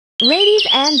Ladies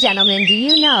and gentlemen, do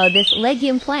you know this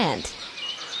legume plant?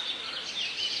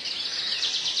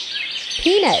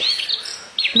 Peanuts.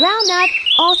 Groundnut,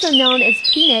 also known as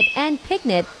peanut and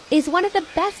pignut, is one of the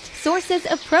best sources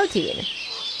of protein.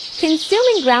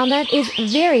 Consuming groundnut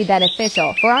is very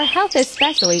beneficial for our health,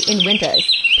 especially in winters.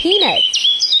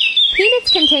 Peanuts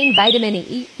contain vitamin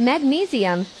E,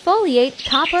 magnesium, folate,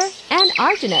 copper, and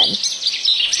arginine.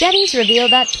 Studies reveal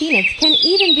that peanuts can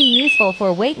even be useful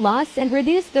for weight loss and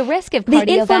reduce the risk of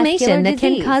cardiovascular inflammation that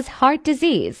disease. can cause heart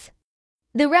disease.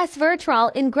 The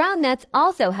resveratrol in groundnuts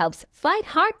also helps fight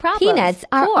heart problems. Peanuts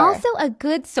are 4. also a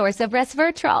good source of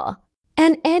resveratrol,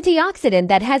 an antioxidant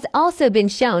that has also been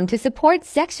shown to support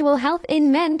sexual health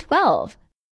in men. 12.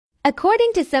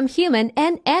 According to some human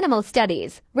and animal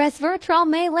studies, resveratrol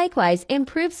may likewise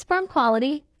improve sperm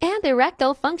quality and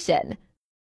erectile function.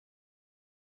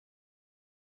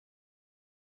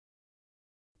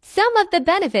 Some of the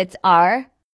benefits are: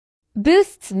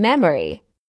 boosts memory,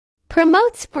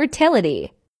 promotes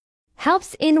fertility,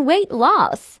 helps in weight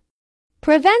loss,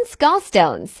 prevents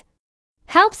gallstones,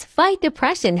 helps fight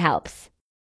depression, helps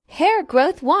hair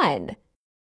growth. 1.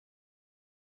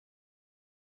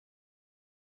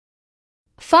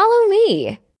 Follow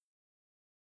me.